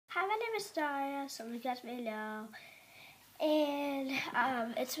Hi, my name is Daria, some of you guys may know, and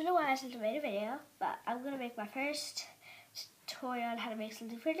it's been a while since I made a video, but I'm going to make my first tutorial on how to make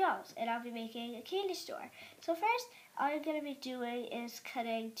something for dolls, and I'll be making a candy store. So first, all I'm going to be doing is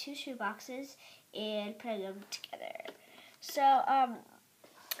cutting 2 shoe boxes and putting them together. So,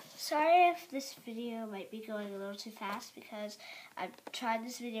 sorry if this video might be going a little too fast because I've tried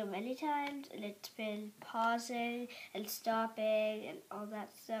this video many times and it's been pausing and stopping and all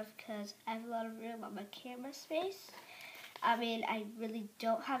that stuff because I have a lot of room on my camera space. I mean, I really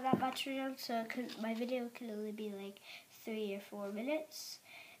don't have that much room, so my video can only be like 3 or 4 minutes,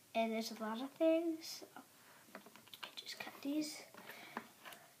 and there's a lot of things. I just cut these.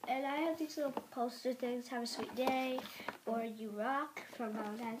 And I have these little poster things, Have a Sweet Day, or You Rock from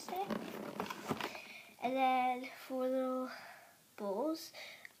Valentine's Day. And then for little bowls,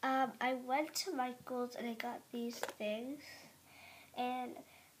 I went to Michael's and I got these things. And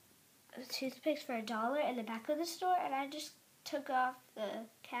toothpicks for $1 in the back of the store. And I just took off the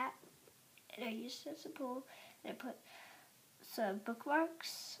cap and I used it as a bowl. And I put some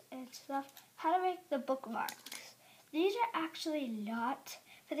bookmarks and stuff. How to make the bookmarks. These are actually not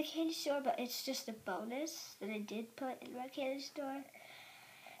for the candy store, but it's just a bonus that I did put in my candy store.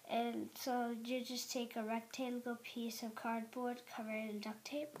 And so you just take a rectangle piece of cardboard covered in duct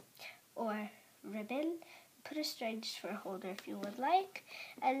tape or ribbon, put a string just for a holder if you would like,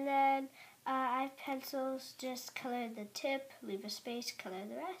 and then I have pencils, just color the tip, leave a space, color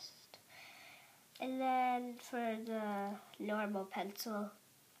the rest. And then for the normal pencil,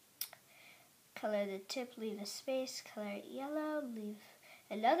 color the tip, leave a space, color it yellow, leave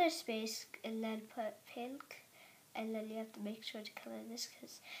another space, and then put pink. And then you have to make sure to color this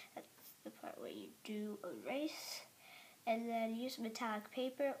because that's the part where you do erase. And then use metallic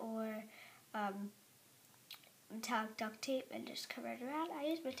paper or metallic duct tape and just cover it around. I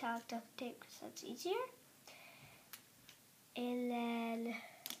use metallic duct tape because that's easier. And then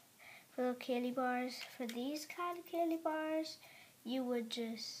for little candy bars, for these kind of candy bars, you would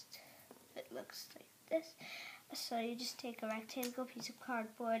just, it looks like this. So you just take a rectangle piece of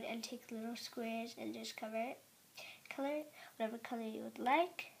cardboard and take little squares and just cover it. Color it whatever color you would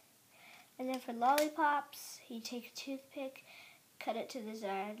like. And then for lollipops, you take a toothpick, cut it to the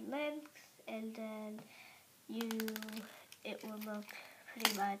desired length, and then it will look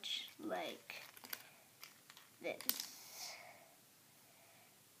pretty much like this.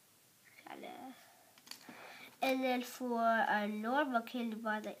 And then for a normal candy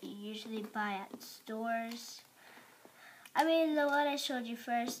bar that you usually buy at stores, I mean, the one I showed you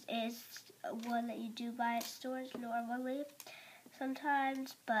first is one that you do buy at stores normally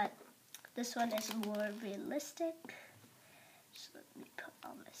sometimes, but this one is more realistic. So let me put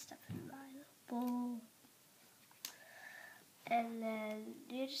all my stuff in my bowl. And then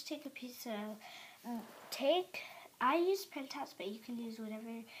you just take a piece of I use printouts, but you can use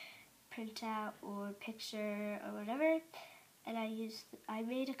whatever printout or picture or whatever. And I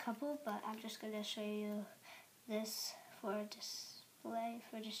made a couple, but I'm just going to show you this for display,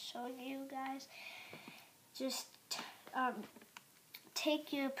 for just showing you guys. Just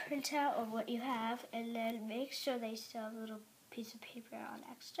take your printout of what you have and then make sure they still have a little piece of paper on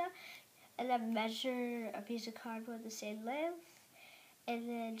extra, and then measure a piece of cardboard the same length, and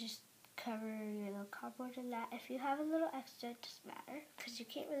then just cover your little cardboard in that. If you have a little extra, it doesn't matter because you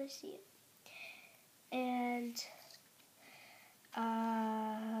can't really see it. And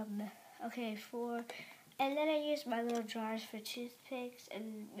and then I use my little jars for toothpicks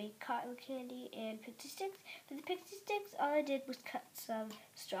and make cotton candy and pixie sticks. For the pixie sticks, all I did was cut some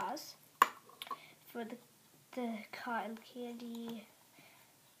straws. For the cotton candy,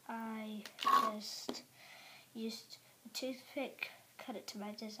 I just used a toothpick, cut it to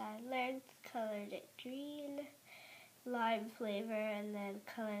my desired length, colored it green, lime flavor, and then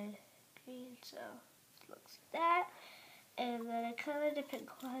colored green, so it looks like that. And then I colored a pink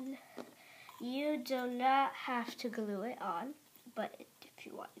one. You do not have to glue it on, but if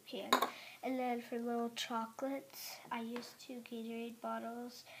you want, you can. And then for little chocolates, I used 2 Gatorade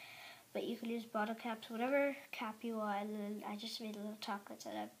bottles, but you can use bottle caps, whatever cap you want. And then I just made little chocolates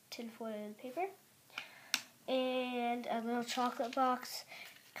out of tinfoil and paper. And a little chocolate box,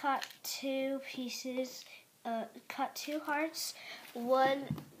 cut 2 pieces, cut 2 hearts. One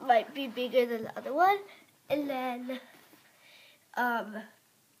might be bigger than the other one, and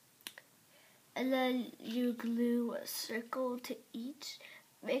then you glue a circle to each.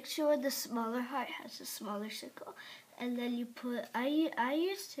 Make sure the smaller heart has a smaller circle. And then you put, I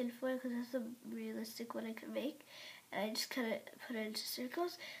use tinfoil because that's the realistic one I can make. And I just put it into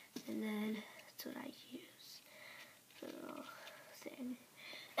circles. And then that's what I use for the little thing.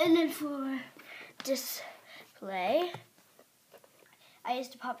 And then for display, I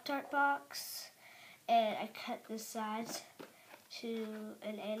used a Pop-Tart box, and I cut the sides to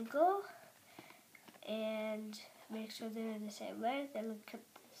an angle, and make sure they're the same length, and then cut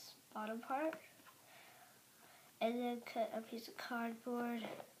this bottom part, and then cut a piece of cardboard.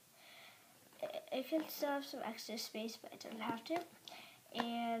 It can still have some extra space, but it doesn't have to.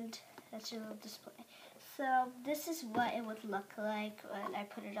 And that's your little display. So this is what it would look like when I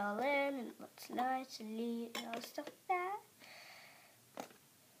put it all in, and it looks nice and neat and all stuff like that.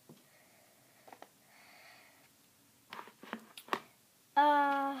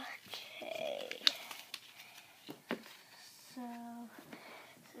 Okay. So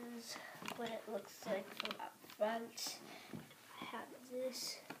this is what it looks like from up front. I have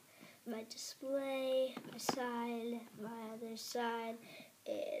this, my display, my sign, my other sign,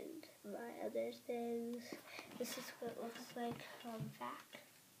 and my other things. This is what it looks like from back.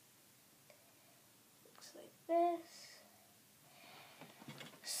 Looks like this.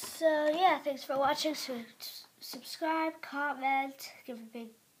 So yeah, thanks for watching. So subscribe, comment, give a big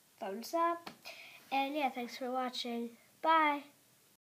thumbs up, and yeah, thanks for watching. Bye.